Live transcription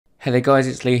Hey there guys,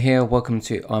 it's Lee here. Welcome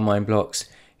to iMineBlocks.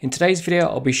 In today's video,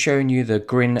 I'll be showing you the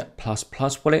Grin++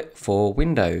 wallet for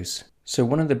Windows. So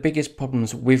one of the biggest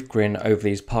problems with Grin over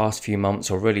these past few months,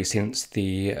 or really since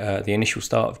the initial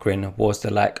start of Grin, was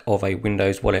the lack of a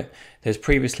Windows wallet. There's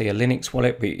previously a Linux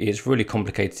wallet, but it's really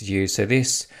complicated to use. So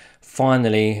this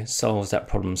finally solves that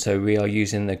problem. So we are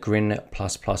using the Grin++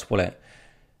 wallet.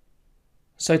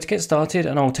 So to get started,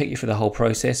 and I'll take you through the whole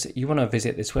process, you want to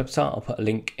visit this website. I'll put a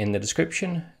link in the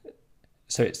description.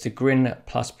 So it's the Grin++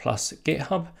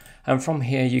 GitHub, and from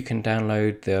here you can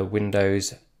download the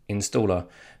Windows installer.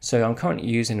 So I'm currently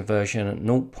using version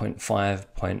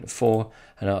 0.5.4,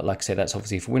 and like I said, that's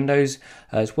obviously for Windows.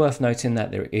 It's worth noting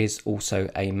that there is also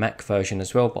a Mac version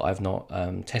as well, but I've not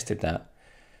tested that.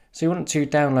 So you want to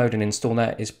download and install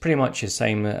that. It's pretty much the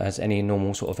same as any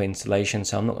normal sort of installation,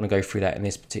 so I'm not going to go through that in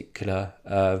this particular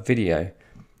video.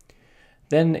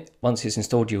 Then once it's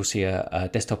installed, you'll see a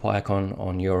desktop icon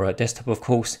on your desktop, of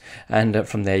course, and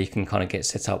from there you can kind of get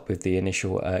set up with the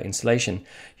initial installation.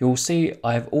 You'll see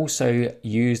I've also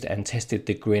used and tested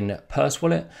the Grin Purse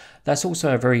wallet. That's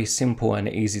also a very simple and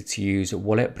easy to use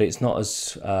wallet, but it's not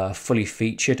as fully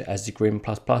featured as the Grin++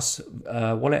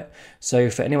 wallet. So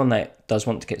for anyone that does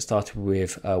want to get started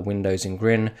with Windows and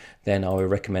Grin, then I would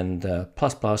recommend the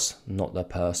 ++, not the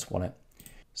Purse wallet.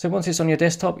 So once it's on your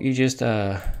desktop, you just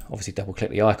obviously double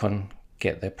click the icon,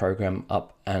 get the program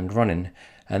up and running,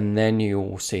 and then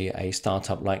you'll see a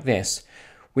startup like this.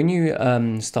 When you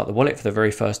start the wallet for the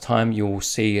very first time, you'll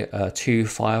see two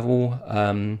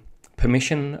firewall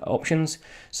permission options.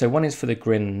 So one is for the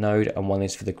Grin node and one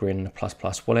is for the Grin++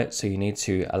 wallet. So you need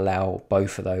to allow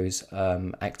both of those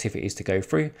activities to go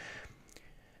through.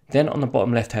 Then on the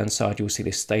bottom left hand side, you'll see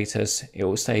this status. It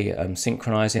will say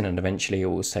synchronizing, and eventually it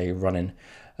will say running.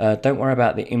 Don't worry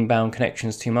about the inbound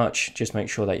connections too much. Just make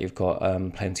sure that you've got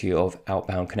plenty of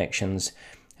outbound connections.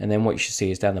 And then what you should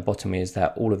see is down the bottom is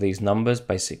that all of these numbers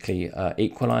basically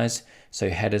equalize. So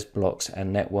headers, blocks,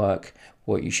 and network.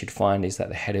 What you should find is that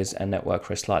the headers and network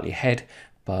are slightly ahead,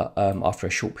 but after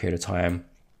a short period of time,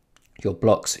 your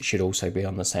blocks should also be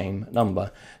on the same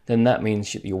number. Then that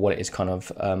means your wallet is kind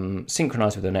of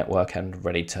synchronized with the network and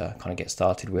ready to kind of get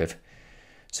started with.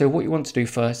 So what you want to do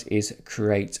first is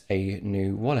create a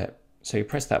new wallet. So you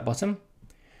press that button,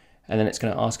 and then it's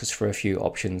going to ask us for a few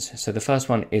options. So the first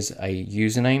one is a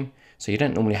username. So you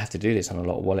don't normally have to do this on a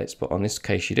lot of wallets, but on this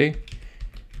case you do.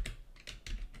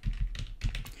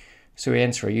 So we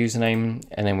enter a username,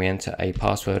 and then we enter a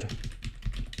password.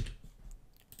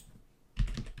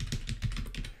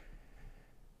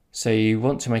 So you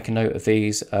want to make a note of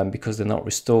these because they're not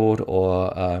restored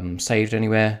or saved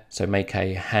anywhere. So make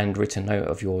a handwritten note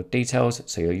of your details,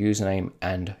 so your username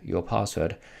and your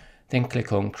password. Then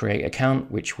click on Create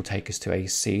Account, which will take us to a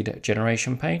seed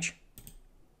generation page.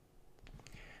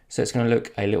 So it's going to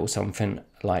look a little something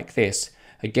like this.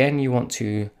 Again, you want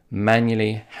to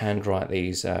manually handwrite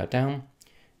these down.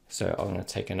 So I'm going to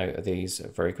take a note of these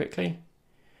very quickly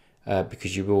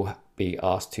because you will be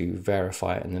asked to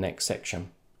verify it in the next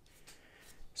section.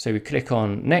 So we click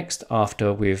on next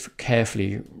after we've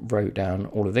carefully wrote down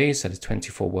all of these. So there's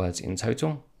 24 words in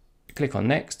total. Click on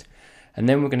next, and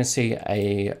then we're going to see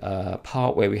a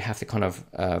part where we have to kind of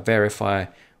verify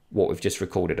what we've just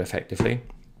recorded effectively.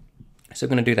 So I'm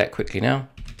going to do that quickly now.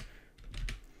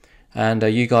 And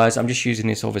you guys, I'm just using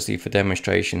this obviously for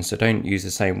demonstration, so don't use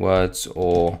the same words,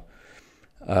 or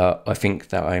I think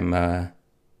that I'm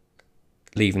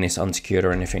leaving this unsecured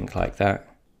or anything like that.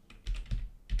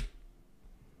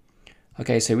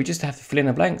 Okay, so we just have to fill in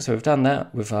a blank. So we've done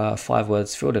that with 5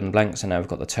 words filled in the blank. So now we've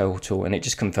got the total, and it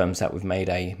just confirms that we've made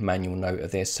a manual note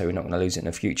of this, so we're not going to lose it in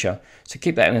the future. So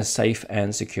keep that in a safe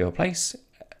and secure place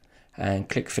and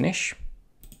click finish.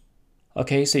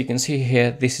 Okay, so you can see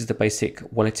here, this is the basic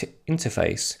wallet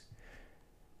interface.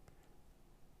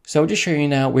 So I'll just show you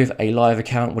now with a live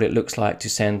account what it looks like to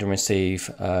send and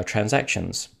receive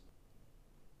transactions.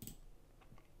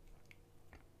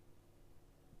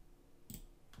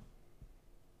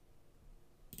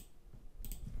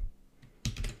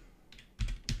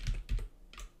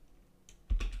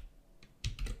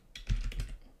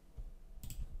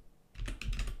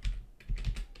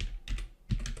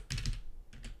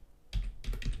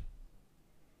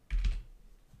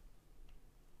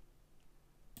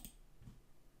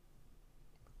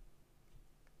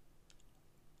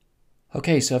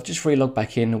 Okay, so I've just relogged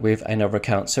back in with another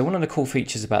account. So one of the cool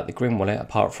features about the Grin wallet,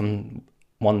 apart from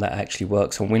one that actually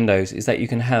works on Windows, is that you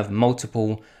can have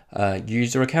multiple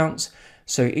user accounts.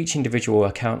 So each individual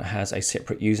account has a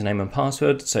separate username and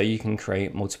password, so you can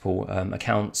create multiple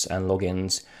accounts and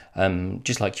logins,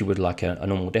 just like you would like a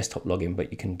normal desktop login, but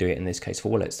you can do it in this case for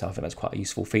wallet stuff, and that's quite a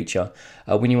useful feature.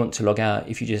 When you want to log out,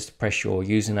 if you just press your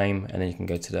username and then you can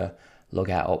go to the log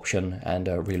out option and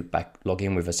log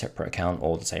in with a separate account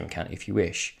or the same account if you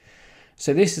wish.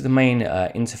 So this is the main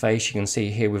interface. You can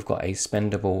see here we've got a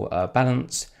spendable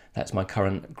balance. That's my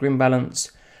current Grin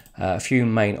balance. A few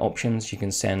main options: you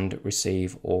can send,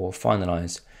 receive, or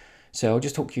finalize. So I'll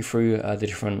just talk you through the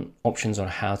different options on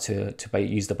how to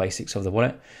use the basics of the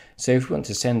wallet. So if you want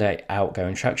to send an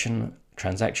outgoing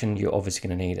transaction, you're obviously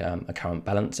going to need a current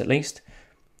balance at least.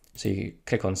 So you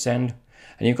click on send,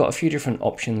 and you've got a few different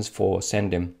options for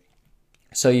sending.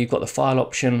 So you've got the file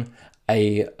option,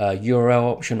 a URL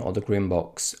option, or the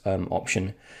Grinbox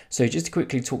option. So just to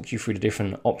quickly talk you through the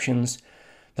different options.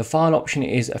 The file option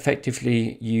is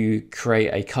effectively you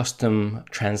create a custom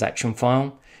transaction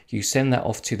file, you send that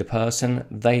off to the person,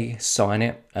 they sign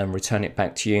it and return it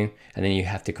back to you, and then you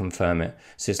have to confirm it.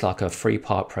 So it's like a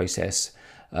 3-part process.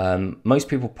 Most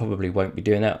people probably won't be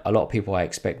doing that. A lot of people, I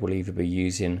expect, will either be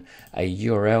using a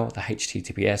URL, the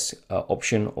HTTPS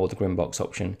option, or the Grinbox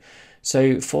option.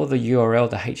 So for the URL,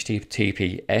 the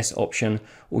HTTPS option,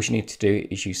 all you need to do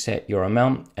is you set your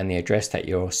amount and the address that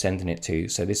you're sending it to.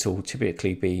 So this will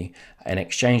typically be an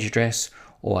exchange address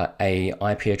or a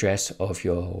IP address of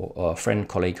your friend,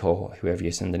 colleague, or whoever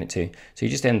you're sending it to. So you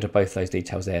just enter both those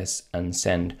details there and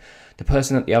send. The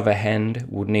person at the other end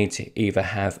would need to either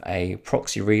have a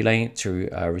proxy relay to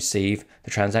receive the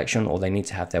transaction, or they need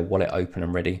to have their wallet open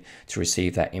and ready to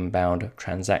receive that inbound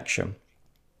transaction.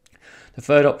 The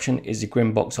third option is the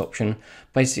Grinbox option.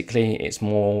 Basically, it's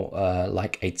more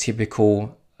like a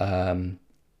typical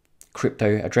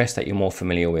crypto address that you're more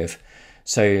familiar with.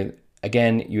 So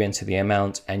again, you enter the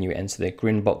amount and you enter the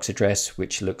Grinbox address,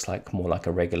 which looks like more like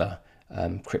a regular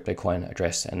crypto coin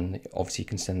address, and obviously you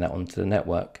can send that onto the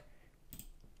network.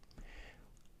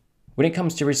 When it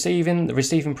comes to receiving, the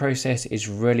receiving process is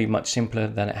really much simpler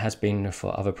than it has been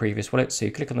for other previous wallets. So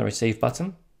you click on the receive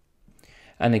button.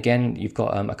 And again, you've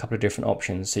got a couple of different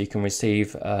options. So you can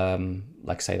receive, like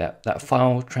I say, that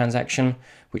file transaction,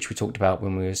 which we talked about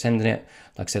when we were sending it.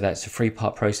 Like I said, that's a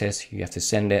 3-part process. You have to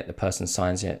send it, the person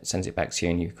signs it, sends it back to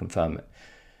you, and you confirm it.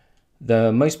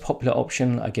 The most popular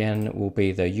option, again, will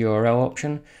be the URL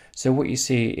option. So what you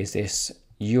see is this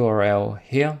URL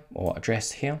here, or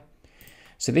address here.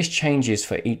 So this changes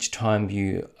for each time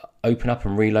you open up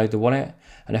and reload the wallet.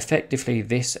 And effectively,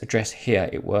 this address here,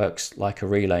 it works like a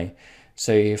relay.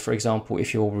 So for example,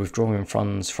 if you're withdrawing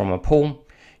funds from a pool,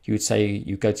 you would say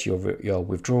you go to your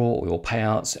withdrawal or your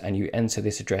payouts and you enter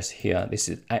this address here. This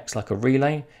acts like a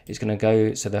relay. It's going to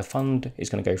go, so the fund is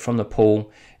going to go from the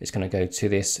pool, it's going to go to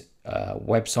this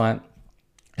website,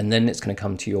 and then it's going to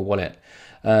come to your wallet.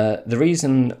 The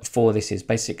reason for this is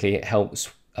basically it helps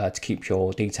to keep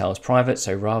your details private.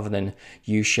 So rather than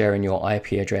you sharing your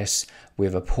IP address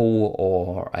with a pool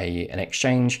or an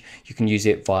exchange, you can use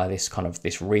it via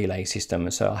this relay system.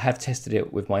 So I have tested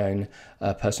it with my own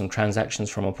personal transactions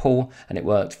from a pool, and it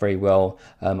worked very well.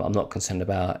 I'm not concerned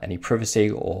about any privacy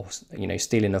or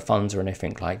stealing the funds or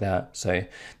anything like that. So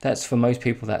that's, for most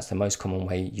people, that's the most common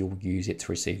way you'll use it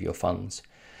to receive your funds.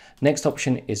 Next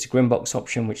option is the Grinbox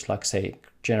option, which, like I say,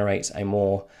 generates a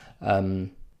more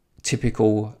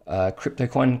typical crypto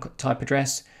coin type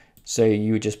address. So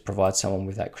you would just provide someone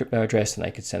with that crypto address and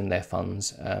they could send their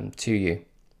funds to you.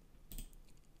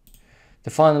 The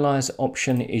finalize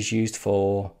option is used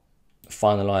for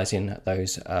finalizing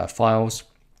those files.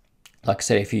 Like I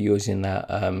said, if you're using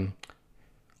that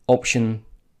option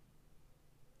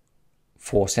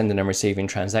for sending and receiving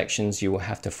transactions, you will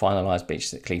have to finalize,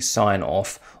 basically sign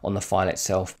off on the file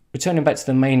itself. Returning back to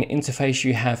the main interface,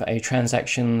 you have a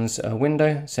transactions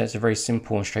window. So it's a very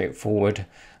simple and straightforward,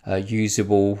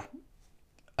 usable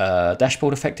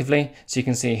dashboard effectively. So you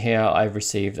can see here, I've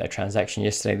received a transaction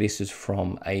yesterday. This was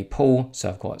from a pool. So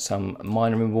I've got some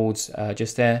miner rewards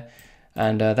just there.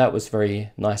 And that was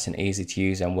very nice and easy to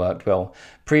use and worked well.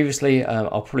 Previously,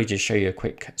 I'll probably just show you a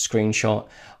quick screenshot.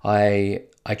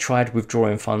 I tried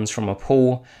withdrawing funds from a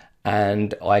pool,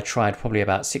 and I tried probably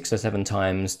about 6 or 7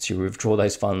 times to withdraw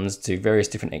those funds to various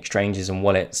different exchanges and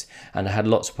wallets, and I had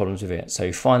lots of problems with it.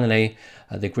 So finally,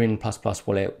 the Grin++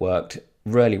 wallet worked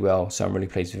really well, so I'm really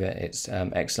pleased with it. It's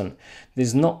excellent.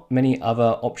 There's not many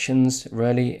other options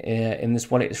really in this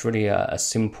wallet. It's really a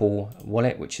simple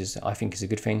wallet, which I think is a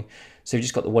good thing. So you've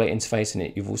just got the wallet interface,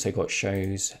 and you've also got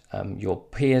shows your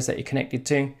peers that you're connected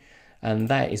to. and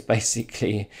that is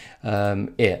basically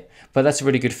it. But that's a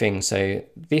really good thing. So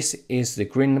this is the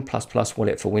Grin++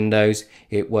 wallet for Windows.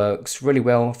 It works really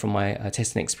well from my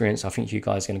testing experience. I think you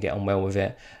guys are going to get on well with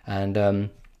it. And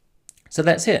so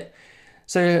that's it.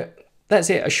 So that's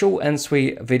it, a short and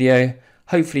sweet video.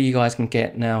 Hopefully you guys can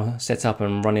get now set up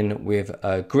and running with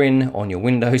Grin on your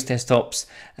Windows desktops.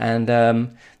 And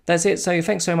that's it. So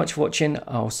thanks so much for watching.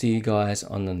 I'll see you guys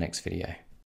on the next video.